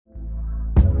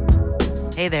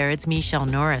Hey there, it's Michelle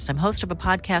Norris. I'm host of a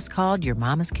podcast called Your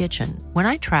Mama's Kitchen. When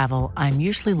I travel, I'm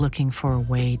usually looking for a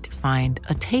way to find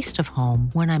a taste of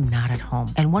home when I'm not at home.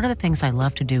 And one of the things I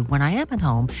love to do when I am at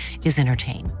home is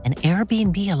entertain. And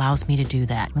Airbnb allows me to do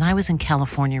that. When I was in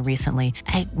California recently,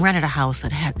 I rented a house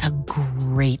that had a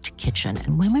great kitchen.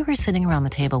 And when we were sitting around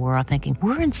the table, we were all thinking,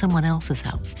 we're in someone else's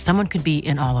house. Someone could be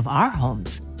in all of our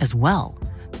homes as well.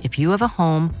 If you have a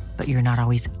home, but you're not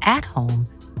always at home,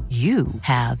 you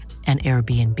have an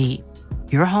Airbnb.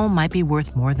 Your home might be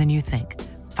worth more than you think.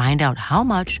 Find out how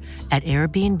much at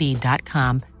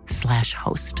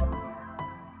airbnb.com/host.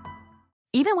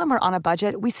 Even when we're on a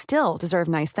budget, we still deserve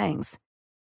nice things.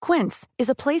 Quince is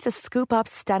a place to scoop up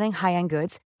stunning high-end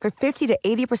goods for 50 to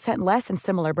 80% less than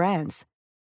similar brands.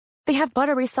 They have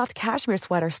buttery soft cashmere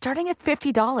sweaters starting at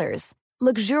 $50,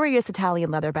 luxurious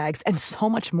Italian leather bags, and so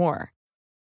much more.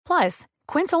 Plus,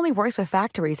 Quince only works with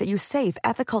factories that use safe,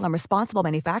 ethical, and responsible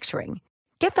manufacturing.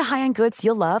 Get the high-end goods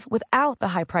you'll love without the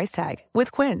high price tag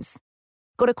with Quince.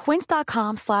 Go to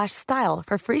quince.com/style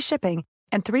for free shipping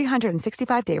and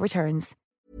 365-day returns.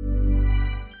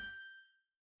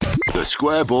 The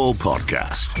Square Ball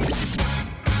Podcast.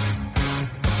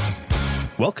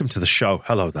 Welcome to the show.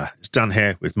 Hello there. It's Dan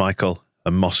here with Michael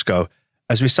and Moscow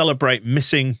as we celebrate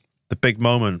missing the big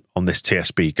moment on this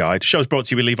TSB guide. Show's brought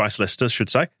to you with Levi Solicitors, should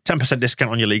say. 10%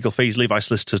 discount on your legal fees.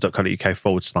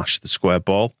 levisolicitors.co.uk/the square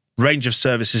ball. Range of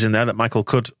services in there that Michael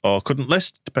could or couldn't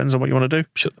list. Depends on what you want to do.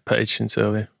 Shut the page since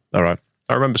earlier. All right.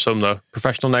 I remember some, though.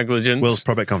 Professional negligence. Will's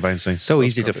probate conveyancing. So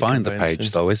easy to find the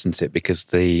page, though, isn't it? Because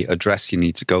the address you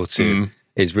need to go to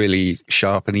is really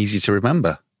sharp and easy to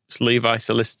remember. It's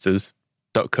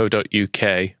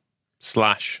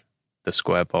levisolicitors.co.uk/the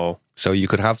square ball. So you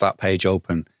could have that page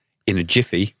open in a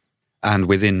jiffy, and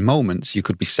within moments, you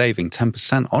could be saving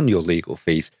 10% on your legal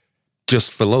fees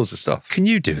just for loads of stuff. Can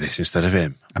you do this instead of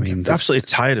him? I mean, I'm absolutely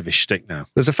tired of his shtick now.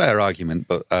 There's a fair argument,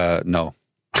 but no.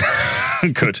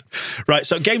 Good. Right,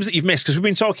 so games that you've missed, because we've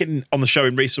been talking on the show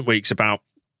in recent weeks about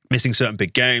missing certain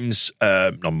big games,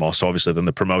 not more so obviously than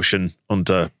the promotion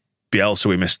under Bielsa.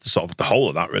 We missed sort of the whole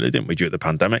of that, really, didn't we, due to the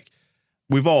pandemic?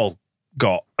 We've all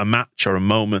got a match or a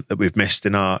moment that we've missed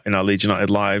in our Leeds United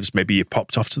lives. Maybe you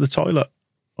popped off to the toilet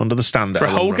under the stand for a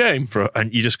whole game,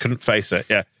 and you just couldn't face it.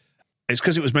 Yeah, it's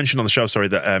because it was mentioned on the show. Sorry,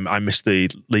 that I missed the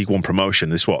League One promotion.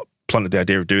 This is what planted the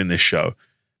idea of doing this show.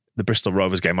 The Bristol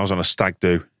Rovers game. I was on a stag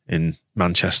do in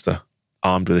Manchester,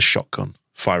 armed with a shotgun,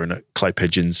 firing at clay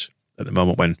pigeons at the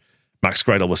moment when Max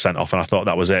Gradle was sent off, and I thought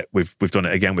that was it. We've done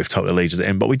it again. We've totally leaded it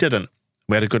in, but we didn't.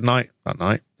 We had a good night that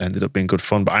night. It ended up being good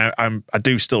fun. But I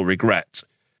do still regret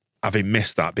having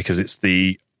missed that, because it's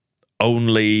the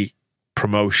only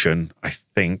promotion, I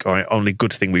think, or only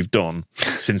good thing we've done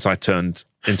since I turned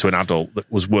into an adult that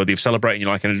was worthy of celebrating,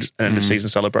 like an end of season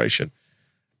celebration.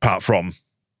 Apart from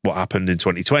what happened in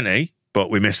 2020, but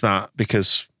we missed that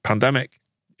because pandemic.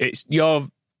 It's your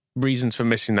reasons for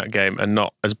missing that game are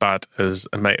not as bad as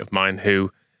a mate of mine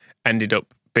who ended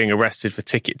up being arrested for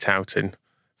ticket touting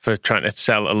for trying to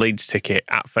sell a Leeds ticket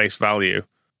at face value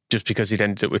just because he'd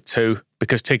ended up with two.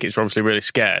 Because tickets were obviously really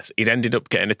scarce, he'd ended up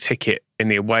getting a ticket in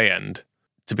the away end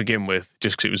to begin with,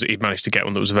 just because he'd managed to get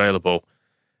one that was available.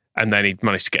 And then he'd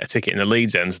managed to get a ticket in the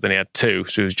Leeds end, so then he had two.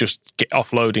 So he was just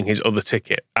offloading his other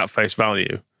ticket at face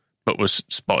value, but was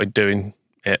spotted doing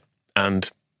it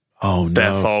and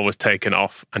therefore was taken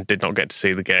off and did not get to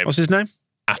see the game. What's his name?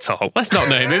 At all. Let's not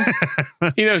name him.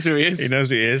 He knows who he is. He knows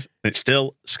who he is. It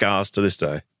still scars to this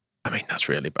day. I mean, that's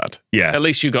really bad. Yeah. At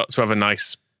least you got to have a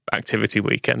nice activity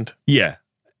weekend. Yeah.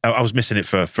 I was missing it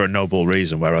for a noble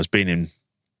reason, where I was being in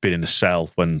a cell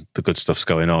when the good stuff's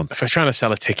going on. If I was trying to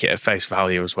sell a ticket at face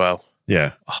value as well.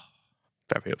 Yeah. Oh,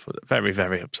 very,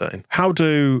 very upsetting. How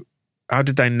did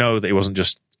they know that he wasn't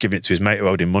just giving it to his mate who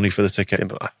owed him money for the ticket?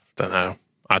 I don't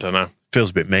know.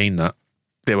 Feels a bit mean, that.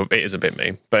 It is a bit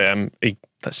mean. But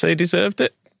let's say he deserved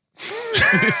it.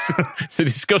 It's a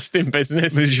disgusting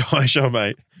business. Sure,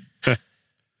 mate.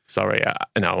 Sorry,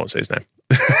 no, I won't say his name.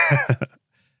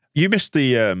 You missed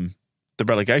the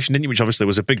relegation, didn't you? Which obviously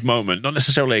was a big moment, not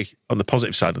necessarily on the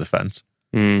positive side of the fence.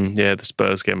 Yeah, the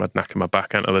Spurs game, I'd knackered my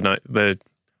back out of the night. It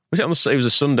was a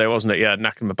Sunday, wasn't it? Yeah, I'd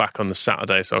knackered my back on the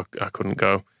Saturday, so I couldn't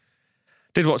go.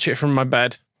 Did watch it from my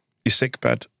bed. Your sick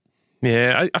bed.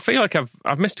 Yeah, I feel like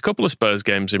I've missed a couple of Spurs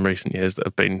games in recent years that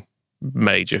have been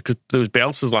major, because there was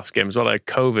Bielsa's last game as well. I had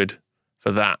COVID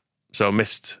for that, so I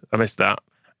missed that,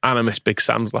 and I missed Big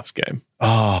Sam's last game.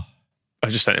 Oh, I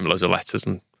just sent him loads of letters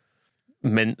and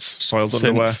mints, soiled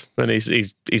underwear, and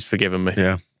he's forgiven me.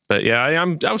 Yeah, but yeah, I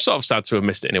was sort of sad to have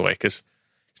missed it anyway, because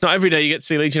it's not every day you get to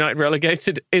see Leeds United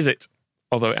relegated, is it?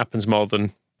 Although it happens more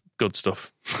than good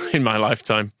stuff in my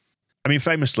lifetime. I mean,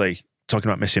 famously, talking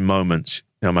about missing moments,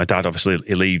 you know, my dad, obviously,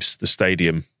 he leaves the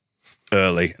stadium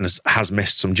early and has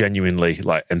missed some genuinely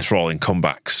like enthralling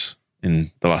comebacks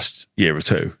in the last year or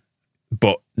two,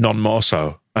 but none more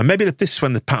so. And maybe this is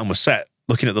when the pattern was set,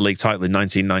 looking at the league title in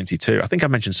 1992. I think I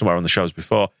mentioned somewhere on the shows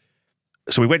before.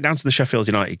 So we went down to the Sheffield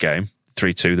United game,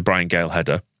 3-2, the Brian Gale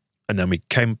header, and then we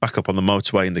came back up on the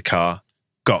motorway in the car,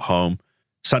 got home,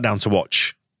 sat down to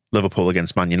watch Liverpool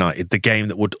against Man United, the game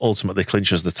that would ultimately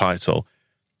clinch us the title.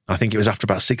 I think it was after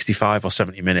about 65 or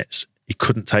 70 minutes, he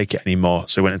couldn't take it anymore,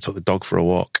 so he went and took the dog for a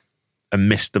walk and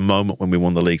missed the moment when we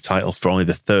won the league title for only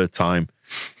the third time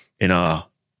in our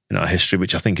history,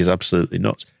 which I think is absolutely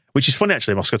nuts. Which is funny,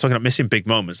 actually, Moscow, talking about missing big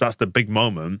moments. That's the big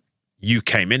moment you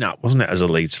came in at, wasn't it, as a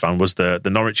Leeds fan, was the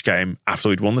Norwich game after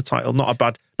we'd won the title. Not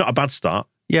a bad start.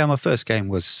 Yeah, my first game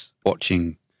was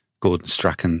watching Gordon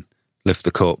Strachan lift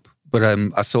the cup. But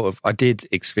I did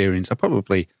experience, I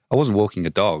wasn't walking a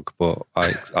dog, but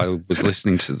I was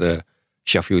listening to the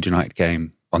Sheffield United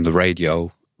game on the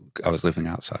radio. I was living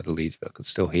outside of Leeds, but I could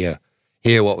still hear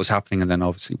what was happening, and then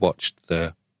obviously watched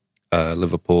the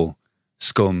Liverpool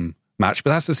Scum match. But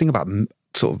that's the thing about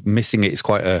sort of missing it. It's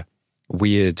quite a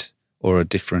weird or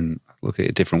look at it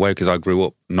a different way, because I grew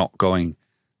up not going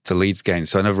to Leeds games.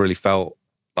 So I never really felt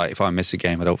like if I miss a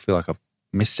game, I don't feel like I've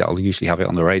missed it. I'll usually have it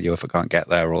on the radio if I can't get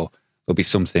there, or there'll be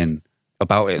something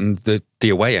about it. And the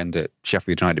away end at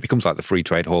Sheffield United, it becomes like the Free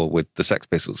Trade Hall with the Sex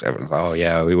Pistols. Everyone's like, oh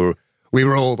yeah, we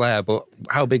were all there. But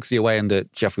how big's the away end at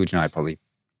Sheffield United? Probably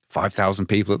 5,000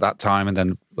 people at that time. And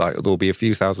then like there'll be a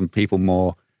few thousand people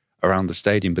more around the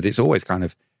stadium. But it's always kind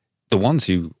of the ones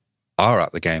who are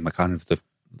at the game are kind of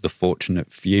the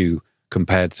fortunate few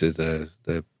compared to the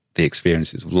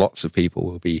experiences. Lots of people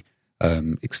will be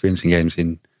experiencing games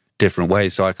in different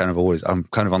ways. So I'm kind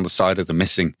of on the side of the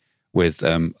missing with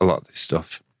a lot of this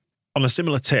stuff. On a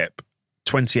similar tip,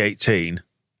 2018,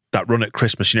 that run at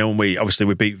Christmas, you know, when we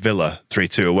beat Villa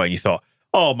 3-2 away, and you thought,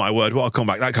 oh my word, what a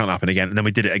comeback, that can't happen again. And then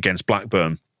we did it against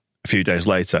Blackburn a few days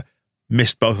later.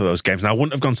 Missed both of those games. Now, I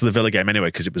wouldn't have gone to the Villa game anyway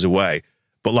because it was away.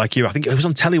 But like you, I think it was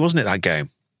on telly, wasn't it, that game?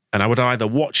 And I would have either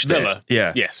watched Villa? it.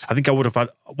 Yeah. Yes. I think I would have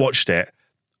watched it.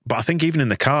 But I think even in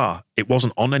the car, it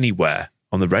wasn't on anywhere,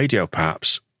 on the radio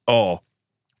perhaps. Or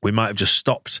we might have just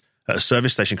stopped at a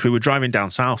service station because we were driving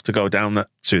down south to go down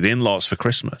to the in-laws for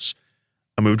Christmas.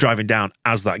 And we were driving down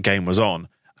as that game was on.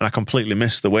 And I completely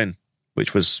missed the win,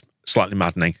 which was slightly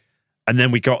maddening. And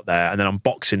then we got there. And then on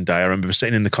Boxing Day, I remember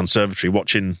sitting in the conservatory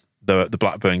watching the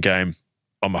Blackburn game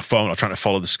on my phone or trying to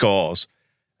follow the scores,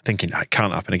 thinking, that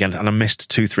can't happen again. And I missed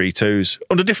 2 3-2s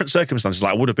under different circumstances.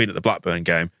 Like I would have been at the Blackburn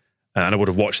game and I would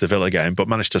have watched the Villa game, but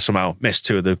managed to somehow miss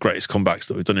 2 of the greatest comebacks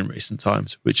that we've done in recent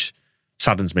times, which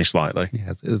saddens me slightly.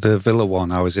 Yeah, the Villa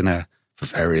one, I was in for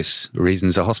various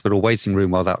reasons, a hospital waiting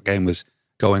room while that game was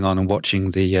going on and watching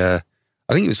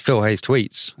I think it was Phil Hayes'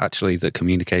 tweets, actually, that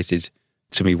communicated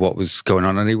to me what was going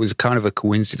on. And it was kind of a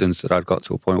coincidence that I'd got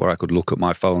to a point where I could look at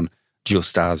my phone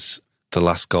just as the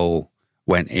last goal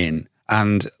went in.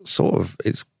 And sort of,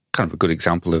 it's kind of a good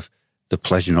example of the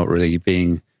pleasure not really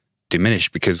being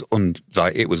diminished, because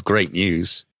it was great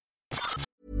news.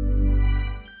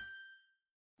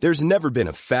 There's never been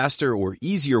a faster or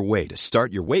easier way to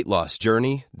start your weight loss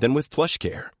journey than with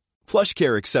PlushCare.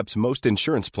 PlushCare accepts most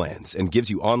insurance plans and gives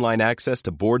you online access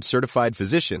to board-certified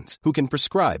physicians who can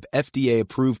prescribe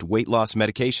FDA-approved weight loss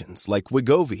medications like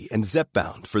Wegovy and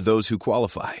Zepbound for those who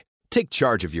qualify. Take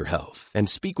charge of your health and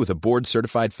speak with a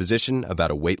board-certified physician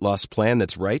about a weight loss plan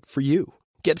that's right for you.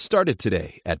 Get started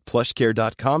today at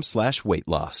plushcare.com/weight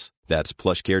loss. That's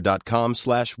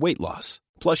plushcare.com/weight loss.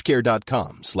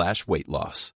 plushcare.com/weight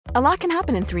loss. A lot can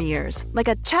happen in 3 years, like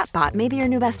a chatbot may be your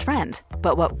new best friend.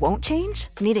 But what won't change?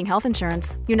 Needing health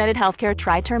insurance. United Healthcare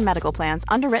Tri-Term Medical Plans,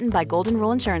 underwritten by Golden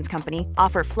Rule Insurance Company,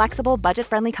 offer flexible,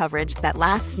 budget-friendly coverage that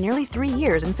lasts nearly 3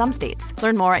 years in some states.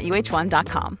 Learn more at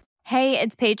uh1.com. Hey,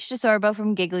 it's Paige DeSorbo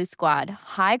from Giggly Squad.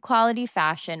 High quality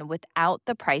fashion without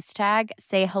the price tag.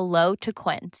 Say hello to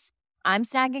Quince. I'm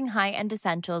snagging high-end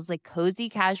essentials like cozy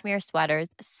cashmere sweaters,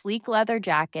 sleek leather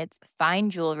jackets, fine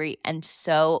jewelry, and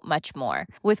so much more.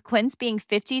 With Quince being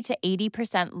 50 to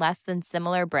 80% less than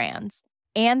similar brands.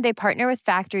 And they partner with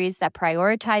factories that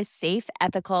prioritize safe,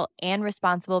 ethical, and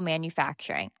responsible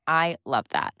manufacturing. I love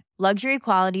that. Luxury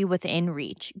quality within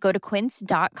reach. Go to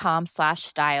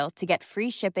quince.com/style to get free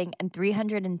shipping and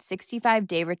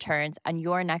 365-day returns on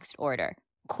your next order.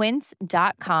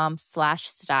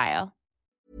 Quince.com/style.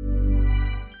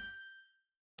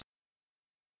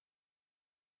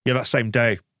 Yeah, that same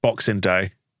day, Boxing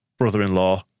Day,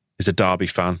 brother-in-law is a Derby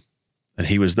fan, and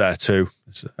he was there too.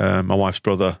 It's, my wife's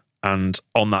brother. And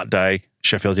on that day,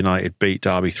 Sheffield United beat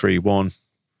Derby 3-1.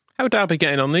 How would Derby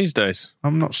getting on these days?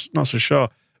 I'm not so sure.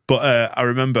 But I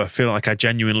remember feeling like I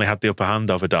genuinely had the upper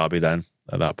hand over Derby then,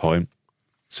 at that point.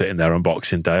 Sitting there on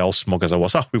Boxing Day, all smug as I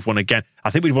was. Oh, we've won again. I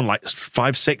think we'd won like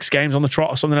 5-6 games on the trot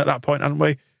or something at that point, hadn't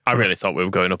we? I really thought we were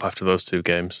going up after those 2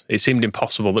 games. It seemed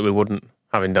impossible that we wouldn't,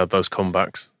 having had those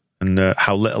comebacks. And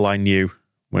how little I knew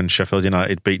when Sheffield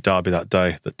United beat Derby that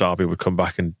day, that Derby would come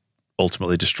back and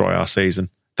ultimately destroy our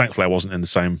season. Thankfully, I wasn't in the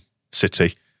same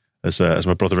city as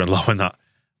my brother-in-law when that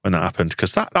happened,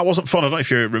 because that wasn't fun. I don't know if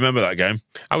you remember that game.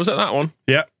 I was at that one.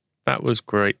 Yeah. That was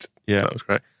great. Yeah. That was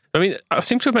great. I mean, I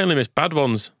seem to have mainly missed bad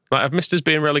ones. Like, I've missed us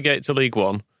being relegated to League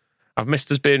One. I've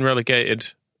missed us being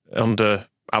relegated under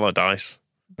Allardyce.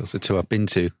 Those are 2 I've been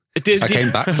to. I Came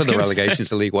came back for the relegation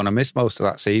to League One. I missed most of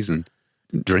that season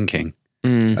drinking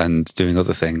and doing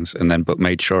other things, but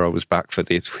made sure I was back for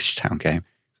the Ipswich Town game.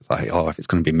 It's like, if it's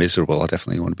going to be miserable, I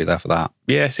definitely want to be there for that.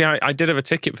 Yeah, see, I did have a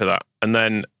ticket for that, and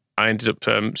then I ended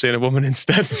up seeing a woman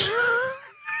instead.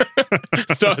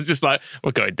 So I was just like,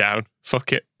 we're going down.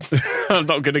 Fuck it. I'm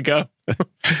not going to go.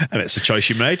 And it's a choice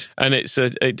you made. And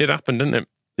it did happen, didn't it?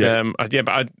 Yeah.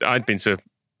 But I'd been to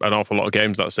an awful lot of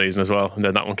games that season as well. And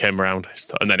then that one came around.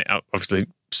 And then obviously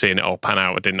seeing it all pan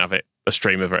out, I didn't have a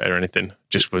stream of it or anything.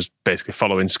 Just was basically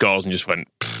following scores and just went,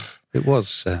 it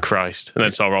was Christ. And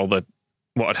then saw all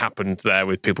what had happened there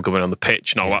with people coming on the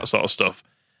pitch and all that sort of stuff.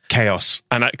 Chaos.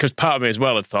 And because part of me as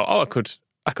well had thought,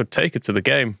 I could take it to the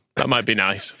game. That might be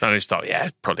nice. And I just thought,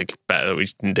 it's probably better that we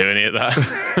didn't do any of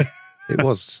that. It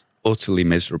was utterly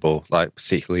miserable. Like,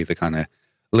 particularly the kind of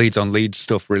Leeds on Leeds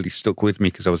stuff really stuck with me,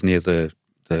 because I was near the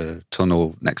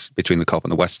tunnel next between the Cop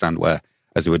and the West Stand, where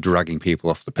as they were dragging people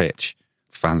off the pitch,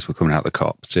 fans were coming out of the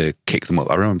Cop to kick them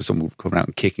up. I remember someone coming out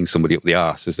and kicking somebody up the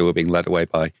arse as they were being led away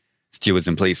by stewards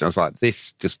and police. And I was like,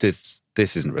 this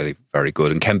isn't really very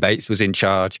good. And Ken Bates was in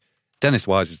charge. Dennis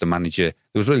Wise is the manager.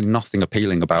 There was really nothing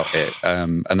appealing about it.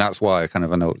 And that's why I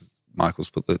know Michael's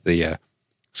put the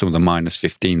some of the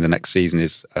 -15 the next season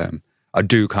is, I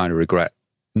do kind of regret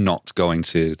not going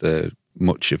to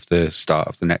much of the start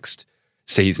of the next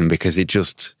season, because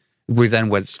we then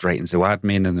went straight into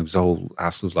admin, and there was a whole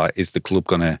hassle of like, is the club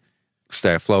going to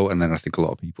stay afloat? And then I think a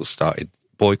lot of people started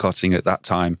boycotting at that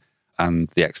time, and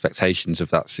the expectations of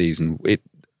that season,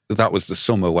 that was the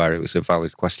summer where it was a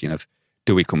valid question of,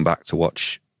 do we come back to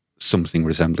watch something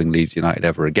resembling Leeds United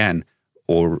ever again?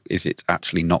 Or is it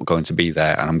actually not going to be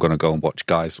there and I'm going to go and watch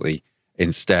Guiseley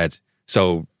instead?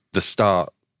 So the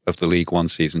start of the League One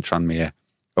season, Tranmere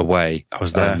away. I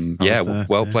was there.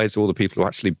 Played to all the people who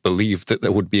actually believed that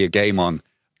there would be a game on.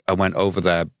 I went over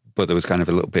there, but there was kind of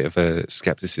a little bit of a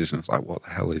skepticism of like,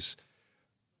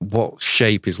 what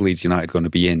shape is Leeds United going to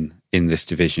be in this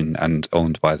division and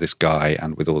owned by this guy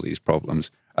and with all these problems?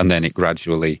 And then it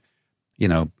gradually,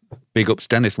 big ups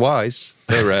Dennis Wise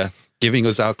for giving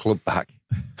us our club back.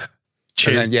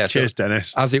 Cheers, cheers,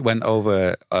 Dennis. As it went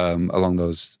over along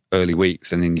those early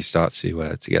weeks, and then you start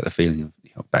to get the feeling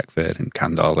of Beckford and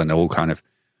Candle, and all kind of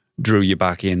drew you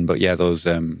back in. But yeah, those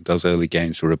early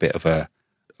games were a bit of a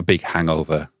big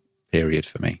hangover period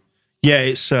for me. Yeah,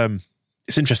 it's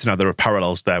interesting how there are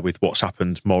parallels there with what's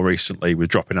happened more recently with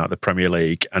dropping out of the Premier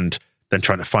League and then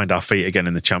trying to find our feet again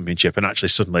in the Championship. And actually,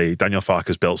 suddenly Daniel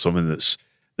Farke's built something that's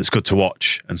good to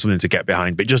watch and something to get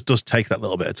behind. But it just does take that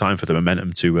little bit of time for the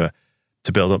momentum to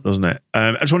build up, doesn't it?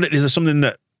 I just wondered,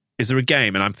 is there a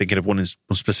game, and I'm thinking of one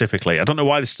specifically, I don't know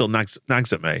why this still nags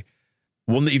at me,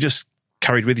 one that you've just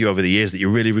carried with you over the years that you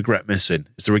really regret missing?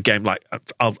 Is there a game like,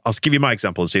 I'll give you my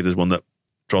example and see if there's one that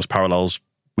draws parallels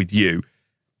with you.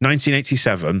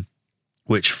 1987,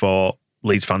 which for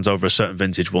Leeds fans over a certain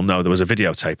vintage will know, there was a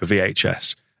videotape, a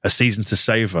VHS, A Season to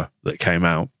Savour, that came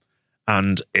out,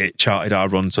 and it charted our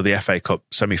run to the FA Cup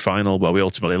semi-final, where we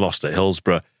ultimately lost at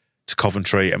Hillsborough to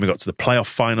Coventry, and we got to the playoff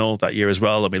final that year as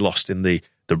well, and we lost in the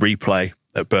replay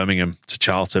at Birmingham to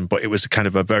Charlton. But it was kind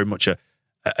of very much a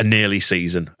nearly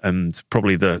season, and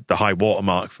probably the high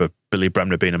watermark for Billy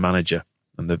Bremner being a manager.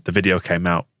 And the video came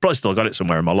out. Probably still got it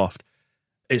somewhere in my loft.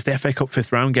 It's the FA Cup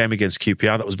 5th round game against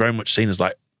QPR that was very much seen as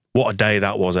like, what a day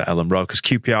that was at Elland Road, because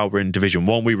QPR were in Division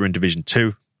 1, we were in Division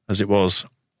 2, as it was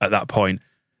at that point.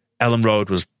 Elland Road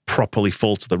was properly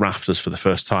full to the rafters for the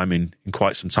first time in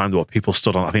quite some time. There were people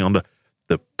stood on, I think, on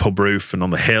the pub roof and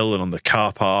on the hill and on the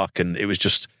car park, and it was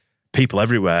just people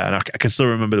everywhere. And I can still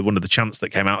remember that one of the chants that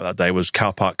came out that day was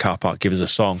car park, give us a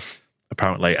song,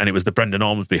 apparently. And it was the Brendan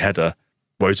Ormsby header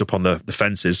where he's up on the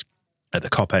fences at the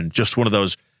Cop end. Just one of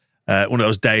those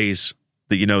days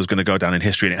that you know is going to go down in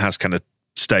history, and it has kind of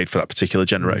stayed for that particular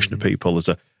generation of people as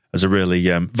a really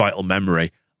vital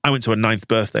memory. I went to a 9th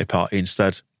birthday party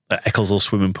instead at Ecclesall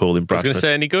Swimming Pool in Bradford. I was going to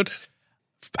say, any good?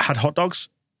 Had hot dogs.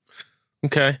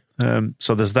 Okay.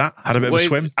 So there's that. Had a bit of a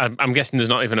swim. I'm guessing there's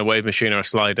not even a wave machine or a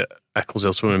slide at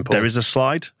Eccleshill swimming pool. There is a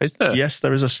slide. Is there? Yes,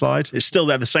 there is a slide. It's still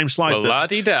there. The same slide. Well,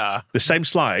 la-di-da. The same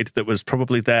slide that was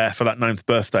probably there for that 9th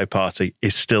birthday party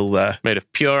is still there. Made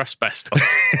of pure asbestos.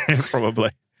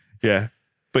 Probably. Yeah.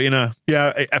 But,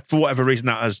 for whatever reason,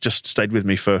 that has just stayed with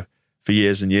me for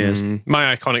years and years.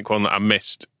 My iconic one that I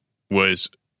missed was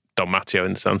Don Matteo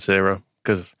in the San Siro,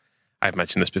 because I've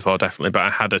mentioned this before, definitely, but I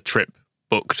had a trip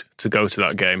booked to go to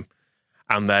that game.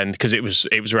 And then, because it was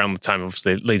around the time,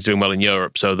 obviously, Leeds doing well in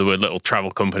Europe, so there were little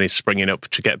travel companies springing up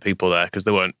to get people there, because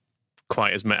there weren't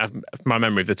quite as many, my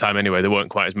memory of the time anyway, there weren't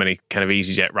quite as many kind of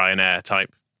EasyJet, Ryanair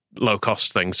type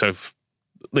low-cost things. So if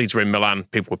Leeds were in Milan,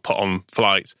 people would put on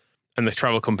flights. And the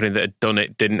travel company that had done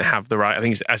it didn't have the right, I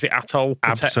think it's Atoll?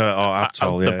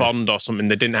 Atoll, the bond or something.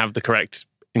 They didn't have the correct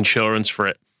insurance for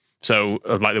it. So,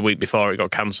 like the week before, it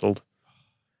got cancelled.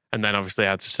 And then obviously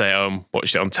I had to stay home,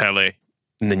 watched it on telly,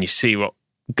 and then you see what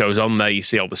goes on there. You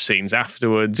see all the scenes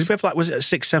afterwards. Did we have was it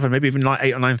 6, 7, maybe even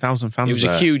 8,000 or 9,000 fans? It was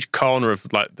a huge corner of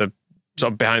the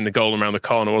sort of behind the goal and around the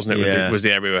corner, wasn't it? Yeah. Was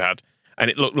the area we had. And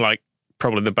it looked like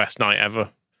probably the best night ever.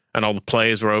 And all the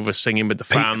players were over singing with the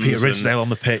fans. Peter Ridsdale on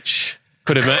the pitch.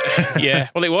 Could have met. Yeah.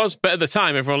 Well, it was. But at the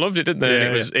time, everyone loved it, didn't they?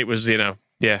 Yeah, It was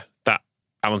that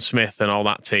Alan Smith and all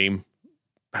that team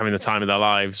having the time of their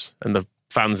lives and the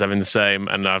fans having the same.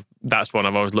 And that's one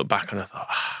I've always looked back on and I thought,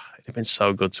 it'd have been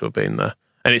so good to have been there.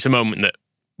 And it's a moment that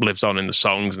lives on in the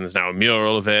songs, and there's now a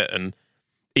mural of it. And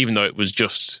even though it was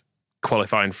just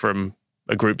qualifying from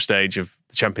a group stage of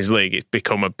the Champions League, it's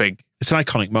become a big... It's an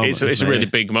iconic moment. It's a really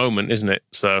big moment, isn't it?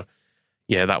 So,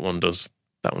 yeah, that one does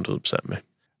upset me.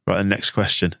 Right, and next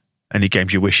question. Any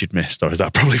games you wish you'd missed, or is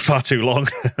that probably far too long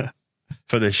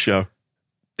for this show?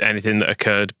 Anything that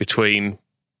occurred between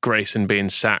Grayson being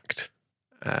sacked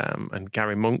and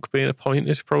Gary Monk being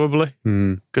appointed, probably.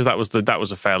 Because that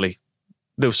was a fairly...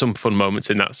 There were some fun moments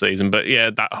in that season, but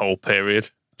yeah, that whole period,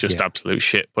 just absolute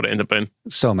shit, put it in the bin.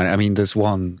 So many. I mean, there's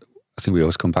one, I think we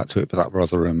always come back to it, but that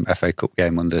Rotherham FA Cup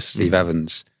game under Steve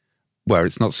Evans, where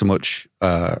it's not so much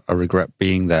a regret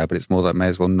being there, but it's more that it may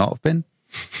as well not have been.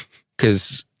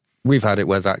 Because we've had it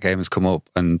where that game has come up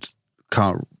and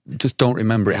don't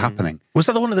remember it happening. Was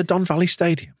that the one at the Don Valley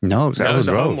Stadium? No, it was Ellen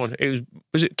Road. One.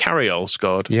 Was it Carriol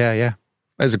scored? Yeah.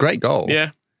 It was a great goal.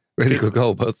 Yeah. Really good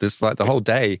goal, but this the whole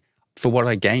day, for what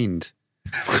I gained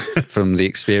from the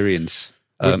experience.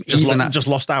 Just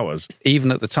lost hours?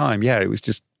 Even at the time, it was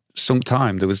just sunk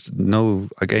time.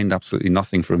 I gained absolutely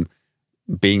nothing from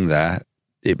being there.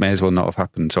 It may as well not have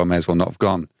happened, so I may as well not have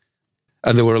gone.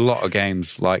 And there were a lot of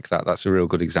games like that. That's a real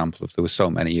good example of, there were so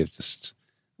many of just,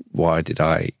 why did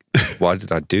I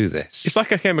do this? It's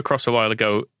like I came across a while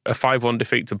ago a 5-1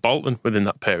 defeat to Bolton within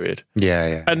that period.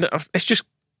 Yeah. And it's just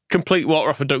complete water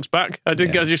off a duck's back. I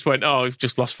just went, we've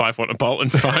just lost 5-1 to Bolton,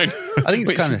 fine. I think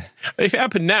it's kind of... If it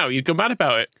happened now, you'd go mad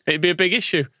about it. It'd be a big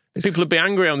issue. People would be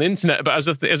angry on the internet, but as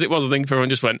it was, I think everyone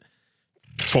just went,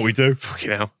 that's what we do.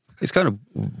 Fucking hell. It's kind of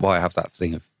why I have that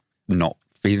thing of not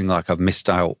feeling like I've missed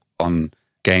out on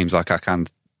games. Like I can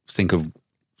think of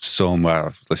somewhere I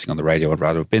was listening on the radio, I'd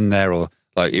rather have been there, or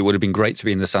like it would have been great to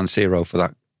be in the San Siro for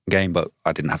that game, but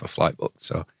I didn't have a flight booked,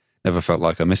 so never felt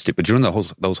like I missed it. But during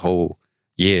those whole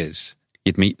years,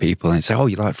 you'd meet people and say, "Oh,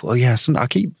 you like football? Oh, yeah." I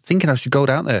keep thinking I should go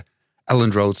down there,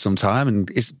 Elland Road, sometime and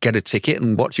get a ticket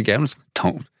and watch a game. It's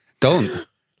like, don't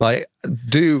like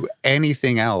do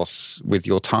anything else with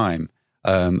your time,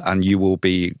 and you will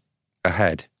be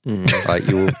ahead. Like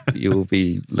you will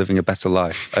be living a better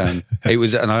life. It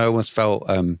was, and I almost felt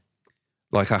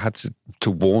like I had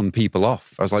to warn people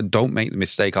off. I was like, don't make the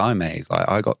mistake I made. Like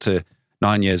I got to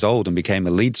 9 years old and became a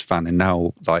Leeds fan, and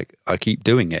now like I keep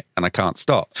doing it and I can't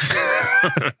stop.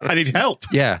 I need help.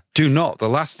 Yeah, do not. The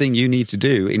last thing you need to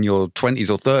do in your 20s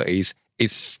or 30s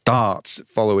is start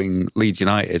following Leeds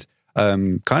United.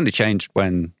 Kind of changed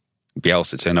when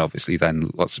Bielsa turned, obviously.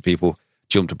 Then lots of people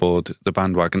jumped aboard the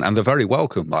bandwagon, and they're very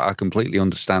welcome. Like, I completely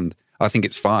understand. I think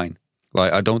it's fine.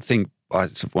 Like, I don't think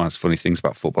it's one of the funny things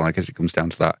about football. I guess it comes down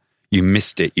to that. You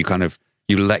missed it. You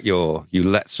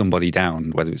let somebody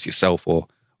down, whether it's yourself or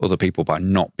other people, by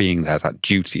not being there. That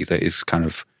duty that is kind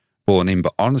of born in.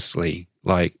 But honestly,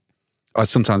 like, I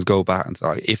sometimes go back and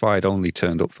say, if I had only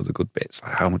turned up for the good bits,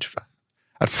 like, how much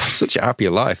I'd have such a happier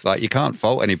life. Like, you can't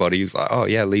fault anybody who's like, oh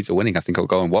yeah, Leeds are winning, I think I'll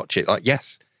go and watch it. Like,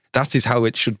 yes, that is how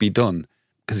it should be done,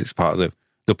 because it's part of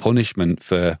the punishment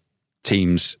for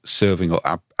teams serving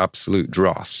up absolute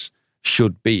dross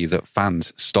should be that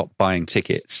fans stop buying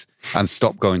tickets and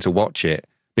stop going to watch it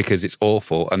because it's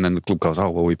awful. And then the club goes, oh,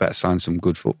 well, we better sign some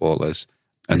good footballers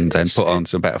and then put on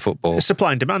some better football. It's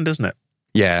supply and demand, isn't it?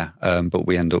 Yeah, but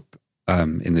we end up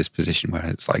in this position where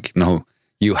it's like, no,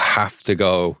 you have to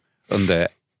go under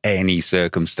any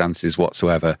circumstances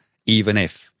whatsoever, even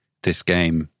if this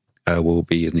game will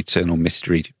be an eternal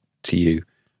mystery to you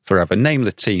forever. Name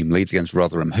the team. Leeds against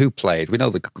Rotherham. Who played? We know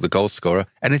the goal scorer.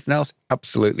 Anything else?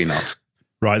 Absolutely not.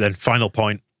 Right then, final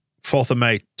point. 4th of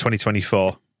May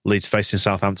 2024, Leeds facing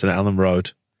Southampton at Elland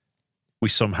Road. We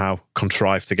somehow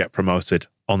contrived to get promoted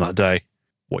on that day.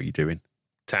 What are you doing?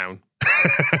 Town.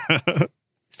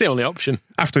 It's the only option.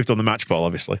 After we've done the match ball,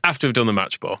 obviously. After we've done the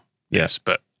match ball. Yes,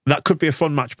 but... That could be a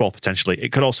fun match ball, potentially.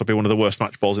 It could also be one of the worst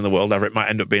match balls in the world ever. It might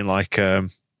end up being like... you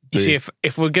see,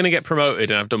 if we're going to get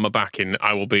promoted and I've done my backing,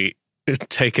 I will be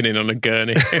taken in on a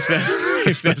gurney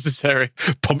if necessary.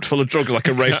 Pumped full of drugs like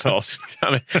a racehorse.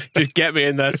 Just get me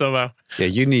in there somehow. Yeah,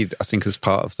 you need, I think, as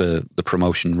part of the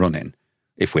promotion running,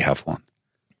 if we have one,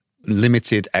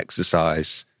 limited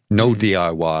exercise, no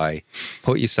DIY.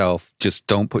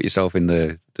 Don't put yourself in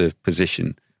the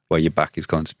position where your back is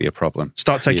going to be a problem.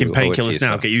 Start taking painkillers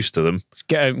now, get used to them.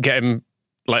 Get him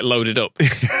like loaded up,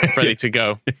 ready to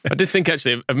go. I did think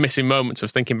actually of missing moments. I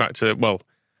was thinking back to, I was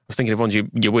thinking of ones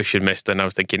you wish you'd missed, and I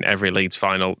was thinking every Leeds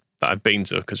final that I've been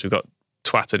to, because we've got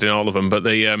twatted in all of them. But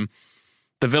the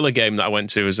Villa game that I went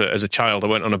to as a child, I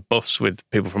went on a bus with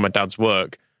people from my dad's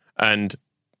work, and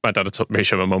my dad had took me to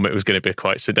show my mum it was going to be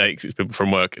quite sedate because it was people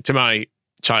from work. To my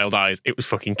child eyes, it was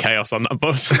fucking chaos on that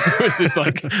bus. It was just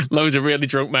like loads of really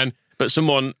drunk men, but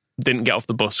someone didn't get off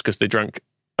the bus because they drank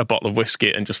a bottle of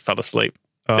whiskey and just fell asleep.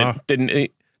 They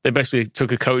basically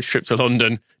took a coach trip to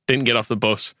London, didn't get off the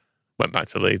bus, went back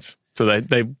to Leeds. So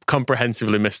they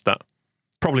comprehensively missed that.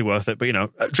 Probably worth it, but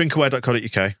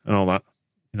drinkaware.co.uk and all that.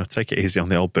 Take it easy on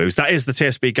the old booze. That is the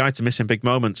TSB guide to missing big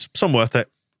moments. Some worth it,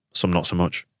 some not so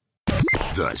much.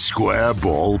 The Square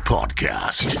Ball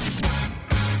Podcast.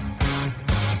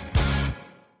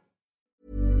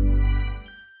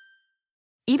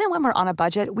 Even when we're on a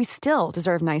budget, we still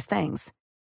deserve nice things.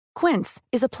 Quince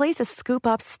is a place to scoop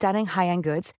up stunning high-end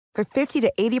goods for 50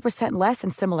 to 80% less than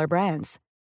similar brands.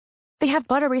 They have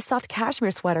buttery soft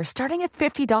cashmere sweaters starting at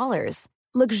 $50,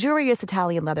 luxurious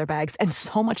Italian leather bags, and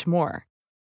so much more.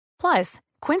 Plus,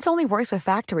 Quince only works with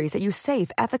factories that use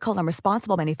safe, ethical, and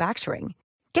responsible manufacturing.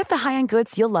 Get the high-end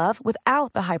goods you'll love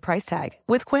without the high price tag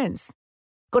with Quince.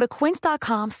 Go to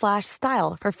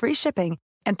quince.com/style for free shipping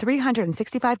and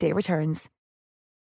 365-day returns.